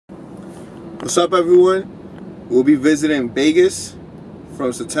What's up, everyone? We'll be visiting Vegas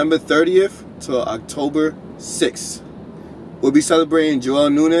from September 30th to October 6th. We'll be celebrating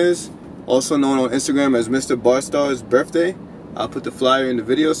Joel Nunes, also known on Instagram as Mr. Barstarz's birthday. I'll put the flyer in the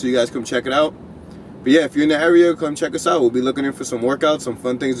video so you guys come check it out. But yeah, if you're in the area, come check us out. We'll be looking in for some workouts, some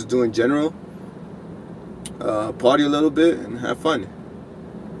fun things to do in general. Party a little bit and have fun.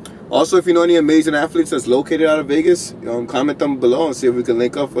 Also, if you know any amazing athletes that's located out of Vegas, comment them below and see if we can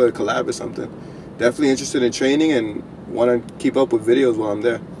link up for a collab or something. Definitely interested in training and want to keep up with videos while I'm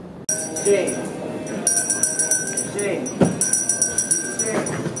there. Shane. Shane.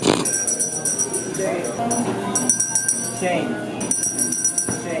 Shane. Shane.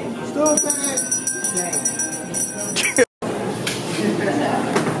 Shane. Stupid. Shane.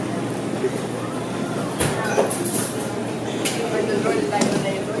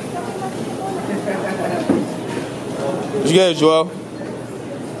 You good, Joel?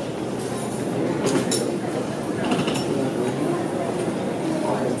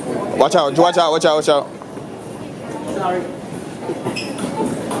 Watch out, watch out, watch out, watch out. Sorry.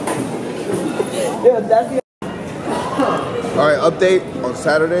 Yeah, that's the Alright, update on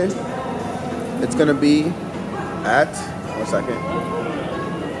Saturday. It's gonna be at, 1 second,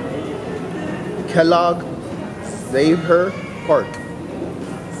 Kellogg Save Her Park.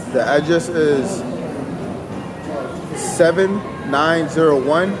 The address is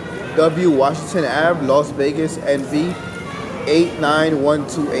 7901 W Washington Ave, Las Vegas, NV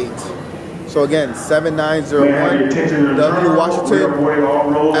 89128. So again, 7901 W Washington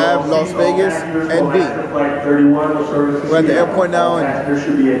Ave, Las Vegas, NV. We're at the airport now in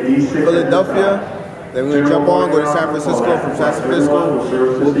Philadelphia. Then we're gonna jump on, go to San Francisco. From San Francisco,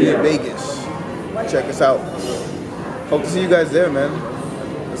 we'll be in Vegas. Check us out. Hope to see you guys there, man.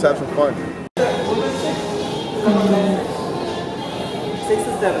 Let's have some fun. 6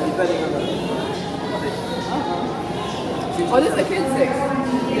 or 7, depending on the. Oh, this is a kid 6.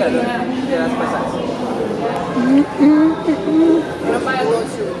 Yeah, that's my size. I'm gonna buy a little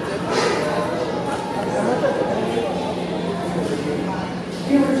shoe.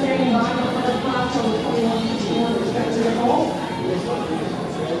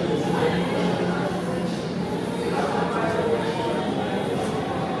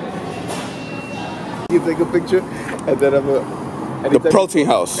 You take a picture and then I'm the protein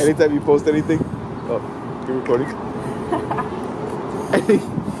house. Anytime you post anything, oh, you're recording.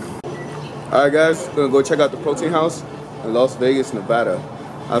 Alright guys, we're gonna go check out the protein house in Las Vegas, Nevada.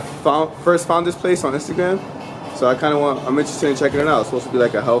 I first found this place on Instagram, so I'm interested in checking it out. It's supposed to be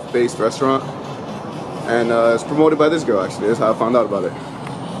like a health-based restaurant, and it's promoted by this girl actually. That's how I found out about it.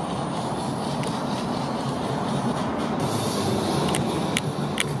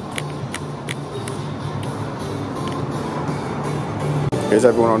 Here's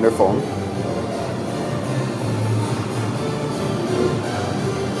everyone on their phone.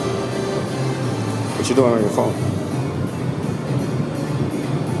 What you doing on your phone?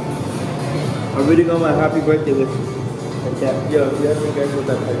 I'm reading on my happy birthday wishes. Like that. Yo, you have to guys with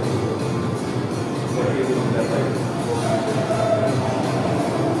that picture.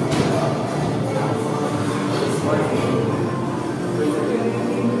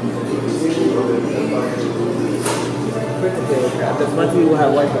 That's much people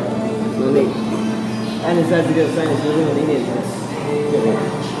have Wi-Fi. No need. And it says to get a sign, it's using an Indian test.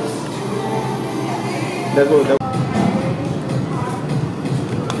 That's what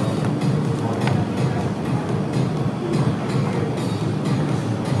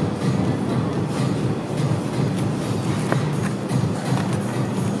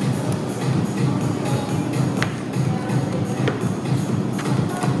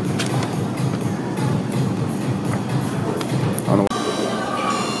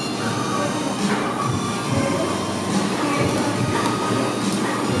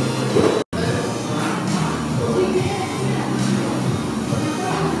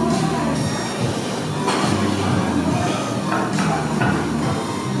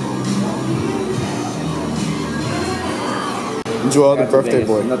Joel, the birthday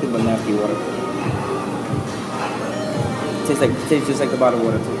boy. Nothing but nasty water. Tastes just like the bottled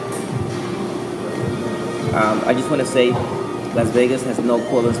water too. I just want to say, Las Vegas has no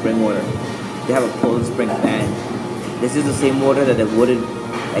Poland Spring water. They have a Poland Spring ban. This is the same water that they wouldn't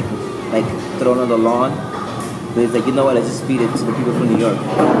like thrown on the lawn. But it's like, you know what? Let's just feed it to the people from New York.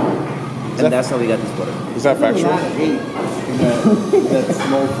 And that's how we got this water. Is that factual? That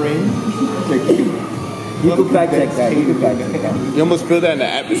small frame. You could fact check that. You could fact check that. You almost feel that in the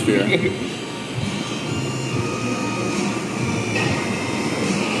atmosphere.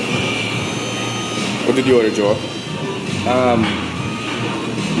 What did you order, Joel?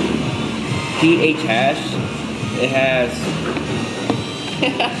 PH hash. It has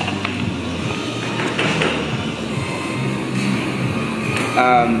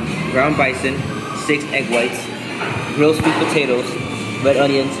ground bison, 6 egg whites, grilled sweet potatoes, red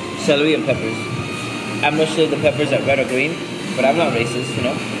onions, celery, and peppers. I'm not sure if the peppers are red or green, but I'm not racist, you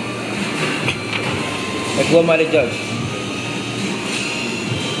know? Like, who am I to judge?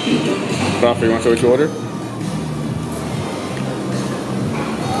 Rafa, you want to say what you ordered?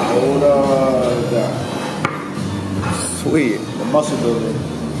 That. Sweet. The muscle builder.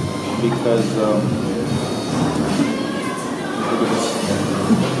 Because, look at this.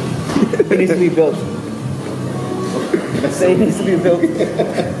 It needs to be built. Say it needs to be built.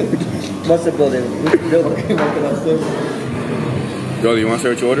 Muscle building. We need to build it. Okay, what can I say? Jolly, you want to say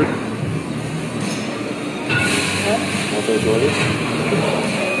what you ordered? Want to say what you ordered?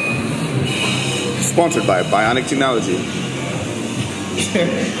 Sponsored by Bionic Technology.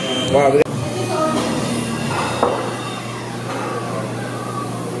 Wow.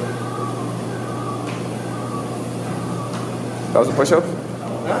 That was a push-up?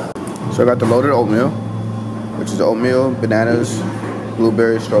 So I got the loaded oatmeal, which is oatmeal, bananas,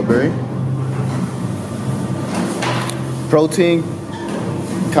 blueberry, strawberry. Protein,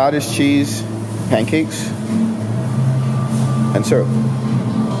 cottage cheese, pancakes, and syrup.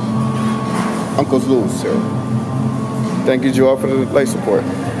 Uncle's Lou's syrup. Thank you, Joel, for the light support.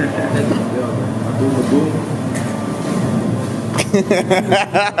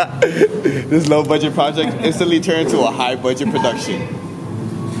 This low budget project instantly turned into a high budget production.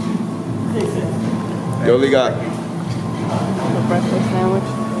 You only got A breakfast sandwich.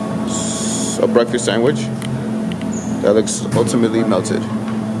 a breakfast sandwich that looks ultimately melted.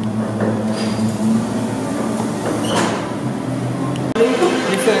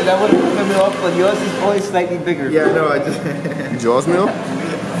 Listen, that wouldn't come off, but yours is only slightly bigger. Yeah, no, I just Joel's meal.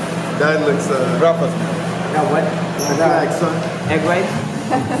 That looks Rafa's. Now what? son. Egg whites,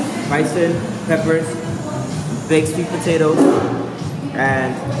 bison, peppers, baked sweet potatoes,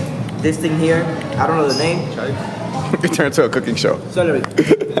 and this thing here, I don't know the name. It turned into a cooking show. Celery.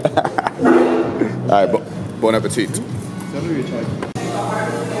 All right, bon appetit. Celery chai.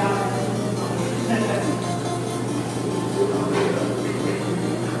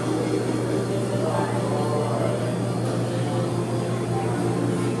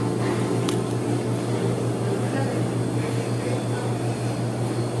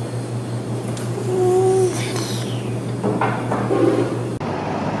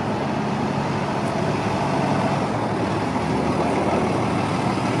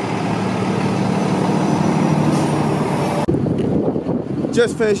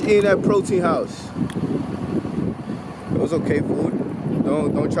 Just finished eating at Protein House. It was okay food.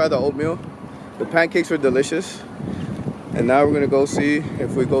 Don't try the oatmeal. The pancakes were delicious. And now we're gonna go see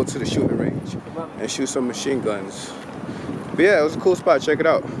if we go to the shooting range and shoot some machine guns. But yeah, it was a cool spot. Check it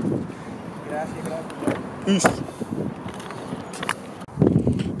out. Peace.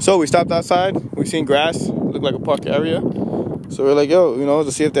 So we stopped outside. We seen grass. Looked like a park area. So we're like, yo, you know,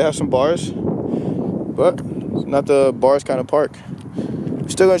 to see if they have some bars. But it's not the bars kind of park.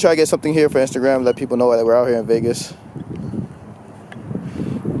 Still gonna try to get something here for Instagram, let people know that we're out here in Vegas.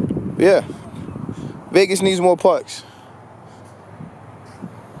 But yeah, Vegas needs more parks.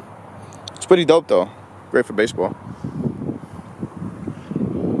 It's pretty dope though. Great for baseball.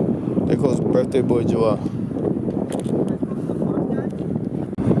 They call his birthday boy Joel.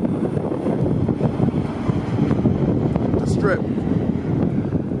 The strip.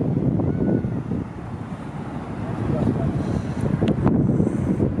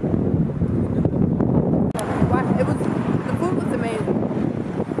 The food was amazing.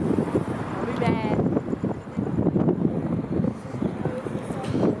 I'll be back.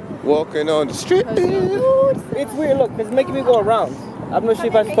 Walking on the street. It's weird, look, it's making me go around. I'm not sure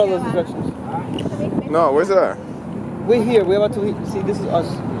if I should follow those instructions. No, where's that? We're here, we're about to see, this is us.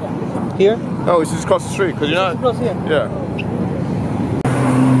 Here? No, it's just across the street, because you're not. Close here. Yeah.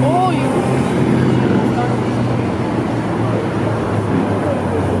 Oh, you.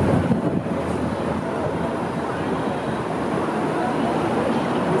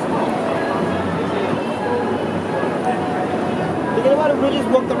 Forget about it, we just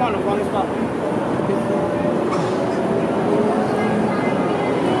walked around and found a spot.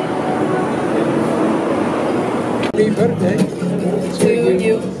 Happy birthday To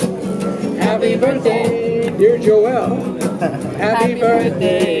you. Happy birthday, dear Joel. Happy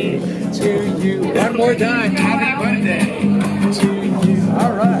birthday to you. One more time. Happy birthday to you.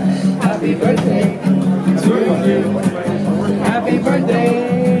 All right. Happy birthday to you. Happy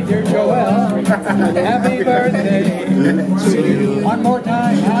birthday, dear Joel. Happy birthday to you. One more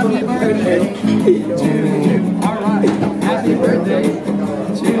time. Happy birthday to you. All right. Happy birthday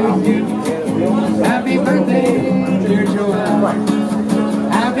to you. Happy birthday, dear Joel.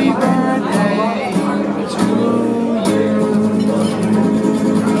 Happy birthday to you.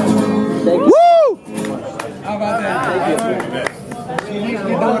 Woo! How about that? Thank you. You do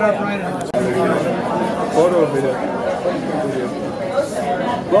it up right now. Photo video.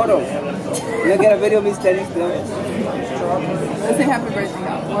 Photo. You get a video of me standing still. Let's say happy birthday.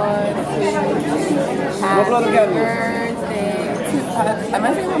 1, 2, happy birthday to am I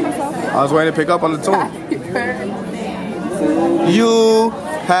saying that myself? I was waiting to pick up on the tune. Happy birthday. You,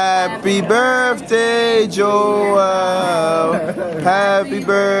 happy birthday, Joel. Happy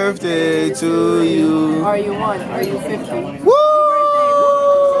birthday to you. Are you 1? Are you 50? Woo!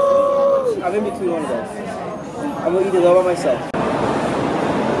 I'm in between one of those. I'm gonna eat it all by myself.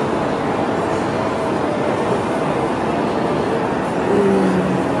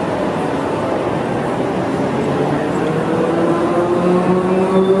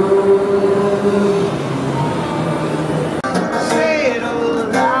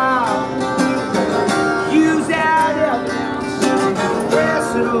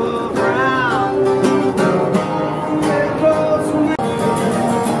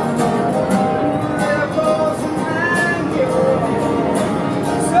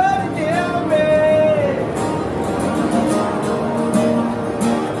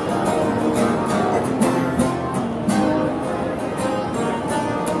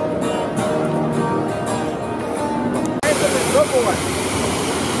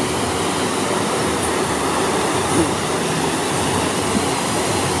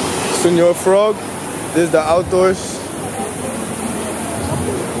 Señor Frog, this is the outdoors.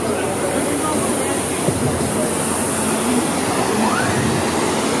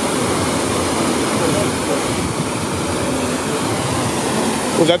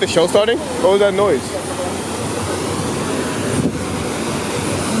 Was that the show starting? What was that noise?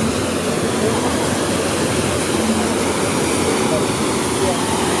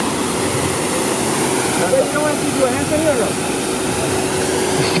 You don't want to do a handstand here or no?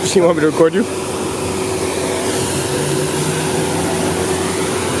 She want me to record you?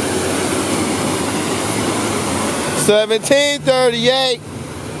 $17.38.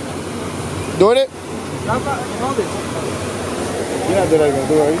 Doing it? Hold it. You're not doing anything,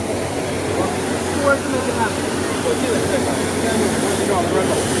 do it, right?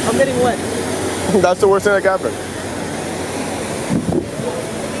 I'm getting wet. That's the worst thing that can happen.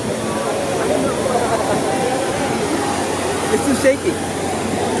 It's too shaky.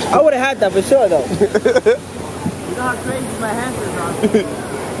 I would have had that for sure though. You know how crazy my hands are.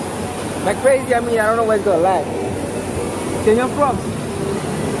 By crazy, I mean I don't know where it's gonna land. Señor Frog.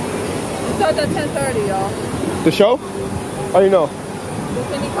 It starts at 10:30, y'all. The show? Oh, you know. The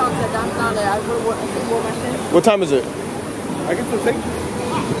Kenny Cox said I'm down there. I wore my shit. What time is it? I get some pictures.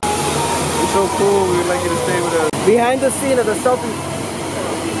 It's so cool. We'd like you to stay with us. Behind the scene of the selfie.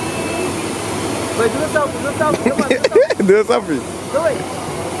 Wait, do the selfie, do the selfie. Come on, do the selfie. Do a selfie. Do it.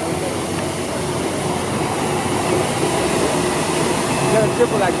 You gotta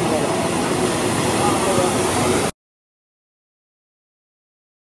triple like you want.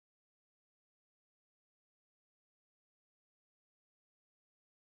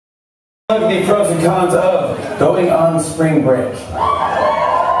 The pros and cons of going on spring break. That's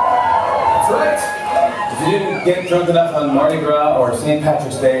right. If you didn't get drunk enough on Mardi Gras or St.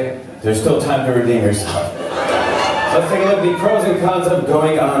 Patrick's Day, there's still time to redeem yourself. Let's take a look at the pros and cons of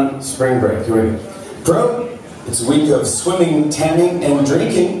going on spring break. Here we go. Pro, it's a week of swimming, tanning, and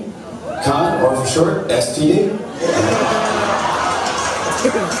drinking. Con, or for short, STD.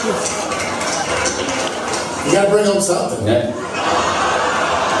 You gotta bring home something. Yeah.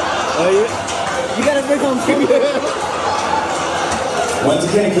 Oh, you gotta bring home food. Went to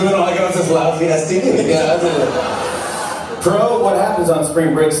Cancun, all I got was this lousy STD. Yeah, that's it. Pro, what happens on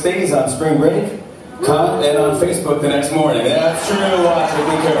spring break stays on spring break. Con, and on Facebook the next morning. That's true, watch it,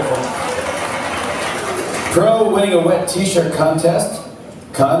 be careful. Pro, winning a wet t-shirt contest.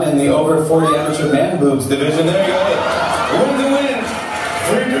 Con, in the over 40 amateur man boobs division. There you go. Win the win.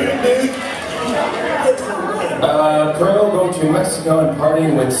 Free drink, dude. Pro, going to Mexico and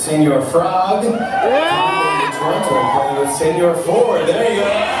partying with Señor Frog. Yeah! Toronto and partying with Señor Ford. There you go.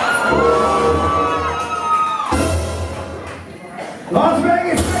 Las Vegas!